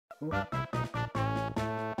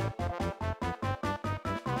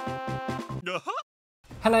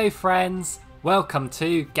Hello friends, welcome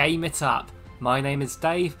to Game It Up. My name is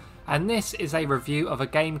Dave and this is a review of a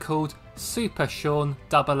game called Super Shaun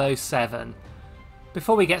 007.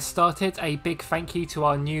 Before we get started, a big thank you to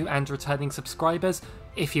our new and returning subscribers.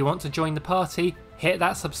 If you want to join the party, hit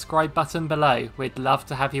that subscribe button below, we'd love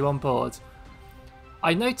to have you on board.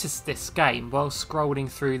 I noticed this game while scrolling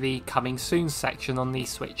through the coming soon section on the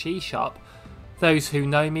Switch eShop. Those who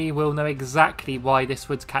know me will know exactly why this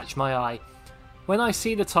would catch my eye. When I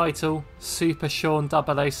see the title, Super Shaun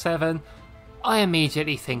 007, I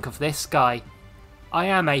immediately think of this guy. I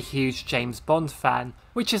am a huge James Bond fan,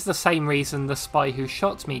 which is the same reason The Spy Who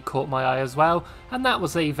Shot Me caught my eye as well, and that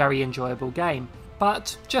was a very enjoyable game.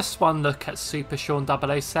 But just one look at Super Shaun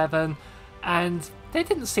 007, and there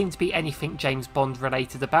didn't seem to be anything James Bond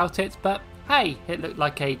related about it, but hey, it looked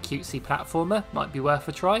like a cutesy platformer, might be worth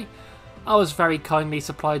a try. I was very kindly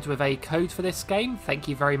supplied with a code for this game, thank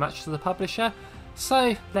you very much to the publisher,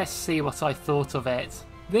 so let's see what I thought of it.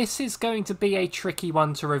 This is going to be a tricky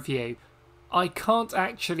one to review. I can't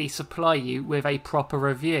actually supply you with a proper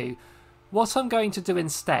review. What I'm going to do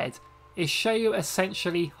instead is show you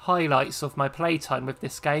essentially highlights of my playtime with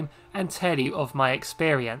this game and tell you of my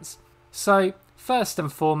experience. So, first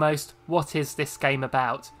and foremost, what is this game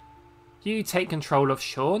about? You take control of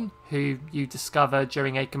Shaun, who you discover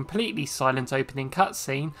during a completely silent opening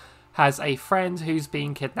cutscene, has a friend who's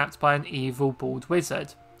been kidnapped by an evil bald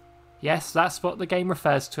wizard. Yes, that's what the game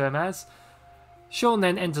refers to him as. Shaun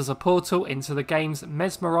then enters a portal into the game's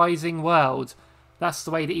mesmerizing world. That's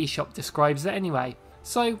the way the eShop describes it anyway.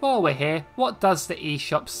 So while we're here, what does the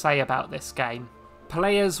eShop say about this game?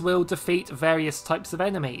 Players will defeat various types of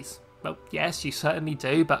enemies. Well, yes, you certainly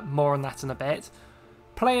do, but more on that in a bit.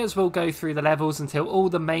 Players will go through the levels until all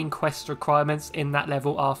the main quest requirements in that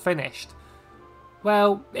level are finished.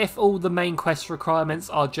 Well, if all the main quest requirements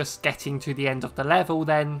are just getting to the end of the level,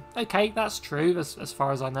 then okay, that's true as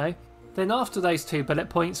far as I know. Then after those 2 bullet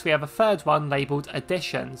points, we have a third one labelled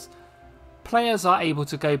Additions. Players are able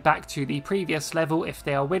to go back to the previous level if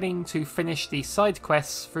they are willing to finish the side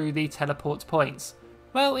quests through the teleport points.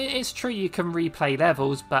 Well, it's true you can replay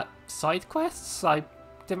levels, but side quests? I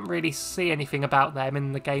didn't really see anything about them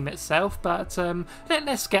in the game itself, but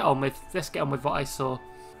let's get on with what I saw.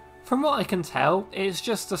 From what I can tell, it's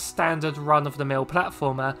just a standard run-of-the-mill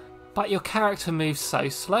platformer, but your character moves so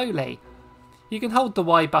slowly. You can hold the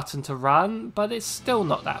Y button to run, but it's still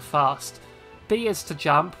not that fast. B is to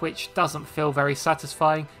jump, which doesn't feel very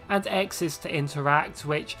satisfying, and X is to interact,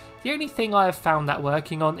 which the only thing I have found that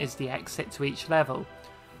working on is the exit to each level.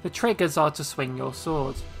 The triggers are to swing your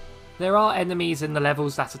sword. There are enemies in the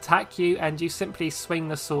levels that attack you, and you simply swing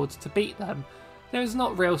the sword to beat them. There is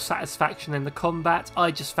not real satisfaction in the combat, I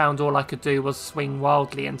just found all I could do was swing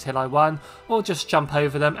wildly until I won, or just jump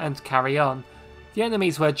over them and carry on. The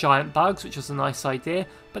enemies were giant bugs, which was a nice idea,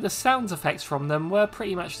 but the sound effects from them were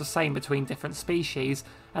pretty much the same between different species,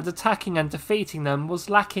 and attacking and defeating them was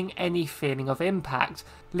lacking any feeling of impact,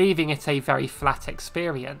 leaving it a very flat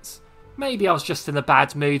experience. Maybe I was just in a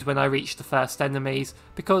bad mood when I reached the first enemies,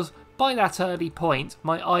 because by that early point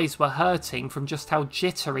my eyes were hurting from just how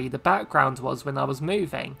jittery the background was when I was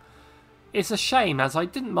moving. It's a shame as I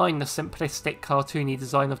didn't mind the simplistic cartoony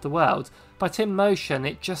design of the world, but in motion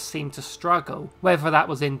it just seemed to struggle, whether that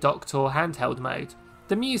was in docked or handheld mode.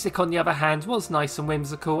 The music on the other hand was nice and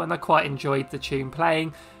whimsical and I quite enjoyed the tune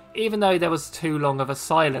playing, even though there was too long of a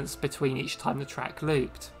silence between each time the track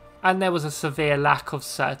looped. And there was a severe lack of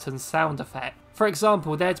certain sound effects. For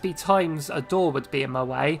example, there'd be times a door would be in my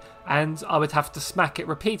way and I would have to smack it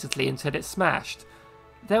repeatedly until it smashed.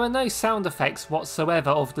 There were no sound effects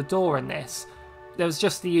whatsoever of the door in this. There was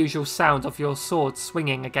just the usual sound of your sword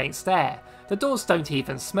swinging against air. The doors don't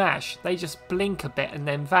even smash, they just blink a bit and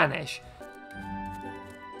then vanish.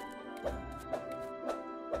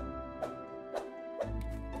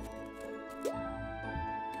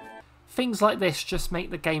 Things like this just make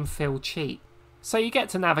the game feel cheap. So you get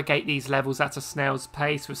to navigate these levels at a snail's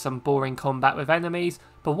pace with some boring combat with enemies,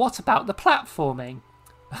 but what about the platforming?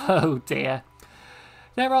 Oh dear.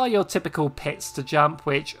 There are your typical pits to jump,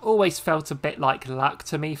 which always felt a bit like luck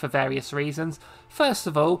to me for various reasons. First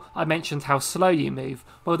of all, I mentioned how slow you move.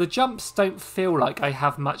 Well, the jumps don't feel like I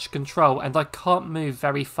have much control and I can't move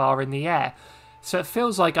very far in the air, so it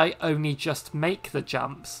feels like I only just make the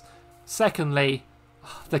jumps. Secondly,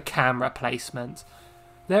 the camera placement.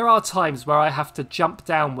 There are times where I have to jump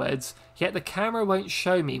downwards, yet the camera won't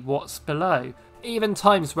show me what's below. Even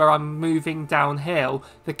times where I'm moving downhill,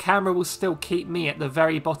 the camera will still keep me at the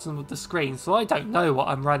very bottom of the screen, so I don't know what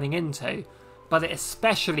I'm running into. but it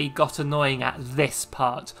especially got annoying at this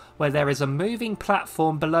part, where there is a moving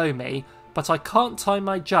platform below me, but I can't time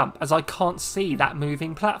my jump as I can't see that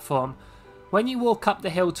moving platform. When you walk up the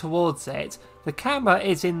hill towards it, the camera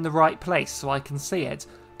is in the right place so I can see it,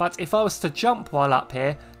 but if I was to jump while up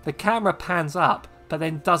here, the camera pans up but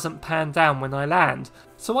then doesn't pan down when I land.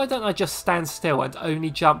 So why don't I just stand still and only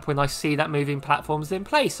jump when I see that moving platform's in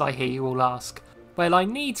place, I hear you all ask. Well, I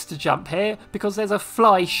need to jump here because there's a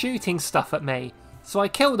fly shooting stuff at me. So I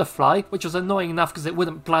kill the fly, which was annoying enough because it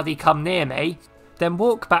wouldn't bloody come near me, then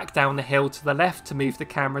walk back down the hill to the left to move the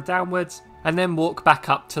camera downwards, and then walk back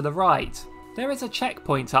up to the right. There is a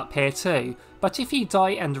checkpoint up here too, but if you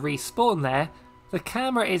die and respawn there, the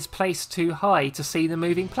camera is placed too high to see the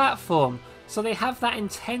moving platform, so they have that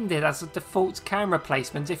intended as a default camera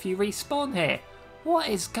placement if you respawn here. What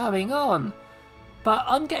is going on? But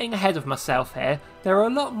I'm getting ahead of myself here. There are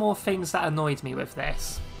a lot more things that annoyed me with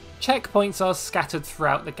this. Checkpoints are scattered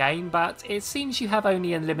throughout the game, but it seems you have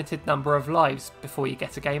only a limited number of lives before you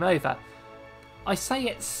get a game over. I say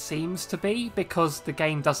it seems to be because the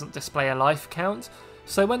game doesn't display a life count,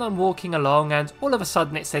 so when I'm walking along and all of a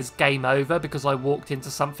sudden it says game over because I walked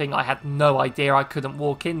into something I had no idea I couldn't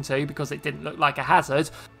walk into because it didn't look like a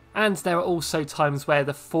hazard, and there are also times where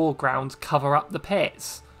the foreground cover up the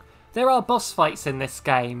pits. There are boss fights in this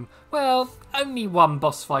game. Well, only one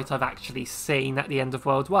boss fight I've actually seen at the end of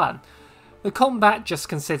World 1. The combat just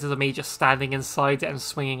consisted of me just standing inside it and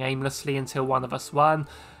swinging aimlessly until one of us won,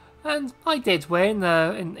 and I did win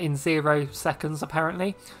in 0 seconds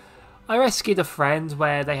apparently. I rescued a friend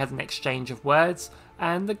where they had an exchange of words,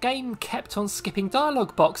 and the game kept on skipping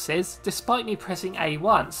dialogue boxes despite me pressing A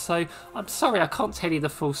once, so I'm sorry I can't tell you the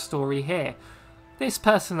full story here. This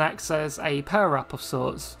person acts as a power-up of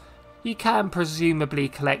sorts. You can presumably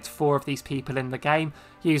collect 4 of these people in the game,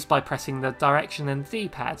 used by pressing the direction and the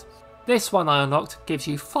D-pad. This one I unlocked gives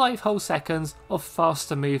you 5 whole seconds of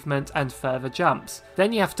faster movement and further jumps.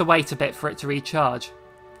 Then you have to wait a bit for it to recharge.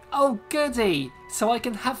 Oh goody! So I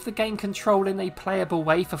can have the game control in a playable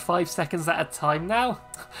way for 5 seconds at a time now?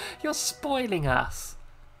 You're spoiling us.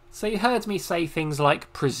 So you heard me say things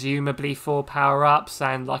like presumably 4 power-ups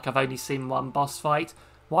and like I've only seen 1 boss fight.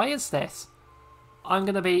 Why is this? I'm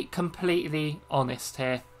going to be completely honest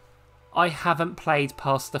here. I haven't played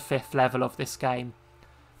past the 5th level of this game.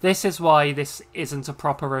 This is why this isn't a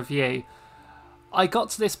proper review. I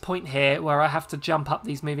got to this point here where I have to jump up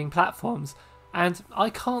these moving platforms, and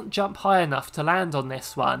I can't jump high enough to land on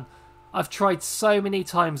this one. I've tried so many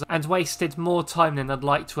times and wasted more time than I'd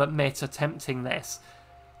like to admit attempting this.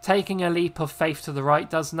 Taking a leap of faith to the right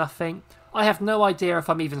does nothing. I have no idea if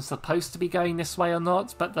I'm even supposed to be going this way or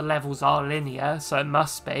not, but the levels are linear, so it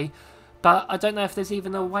must be. But I don't know if there's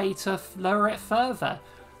even a way to lower it further.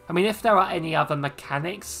 I mean, if there are any other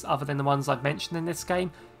mechanics other than the ones I've mentioned in this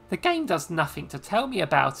game, the game does nothing to tell me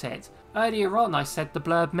about it. Earlier on I said the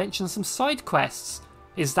blurb mentioned some side quests.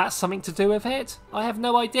 Is that something to do with it? I have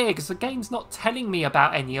no idea because the game's not telling me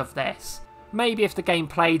about any of this. Maybe if the game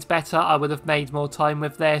played better I would have made more time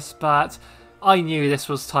with this, but I knew this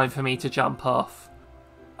was time for me to jump off.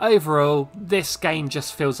 Overall, this game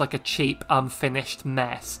just feels like a cheap, unfinished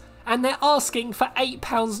mess. And they're asking for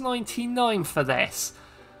 £8.99 for this.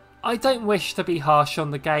 I don't wish to be harsh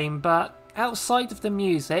on the game, but outside of the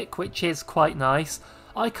music, which is quite nice,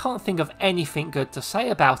 I can't think of anything good to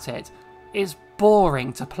say about it. It's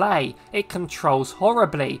boring to play, it controls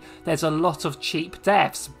horribly, there's a lot of cheap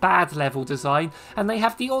deaths, bad level design, and they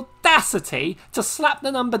have the audacity to slap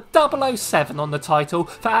the number 007 on the title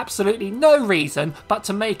for absolutely no reason but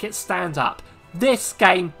to make it stand up. This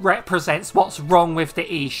game represents what's wrong with the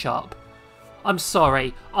eShop. I'm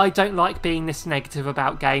sorry, I don't like being this negative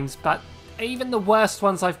about games, but even the worst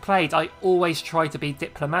ones I've played I always try to be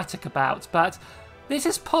diplomatic about, but this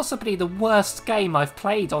is possibly the worst game I've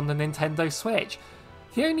played on the Nintendo Switch.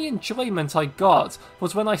 The only enjoyment I got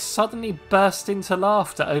was when I suddenly burst into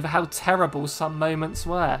laughter over how terrible some moments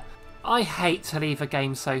were. I hate to leave a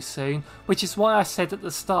game so soon, which is why I said at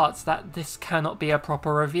the start that this cannot be a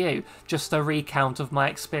proper review, just a recount of my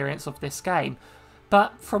experience of this game.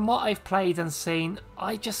 But from what I've played and seen,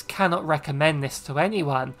 I just cannot recommend this to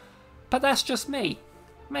anyone. But that's just me.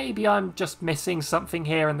 Maybe I'm just missing something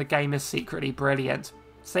here and the game is secretly brilliant.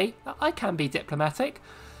 See, I can be diplomatic.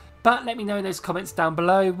 But let me know in those comments down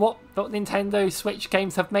below what Nintendo Switch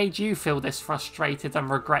games have made you feel this frustrated and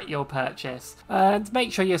regret your purchase. And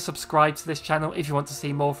make sure you're subscribed to this channel if you want to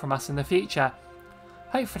see more from us in the future.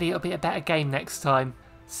 Hopefully it'll be a better game next time.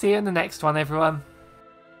 See you in the next one, everyone.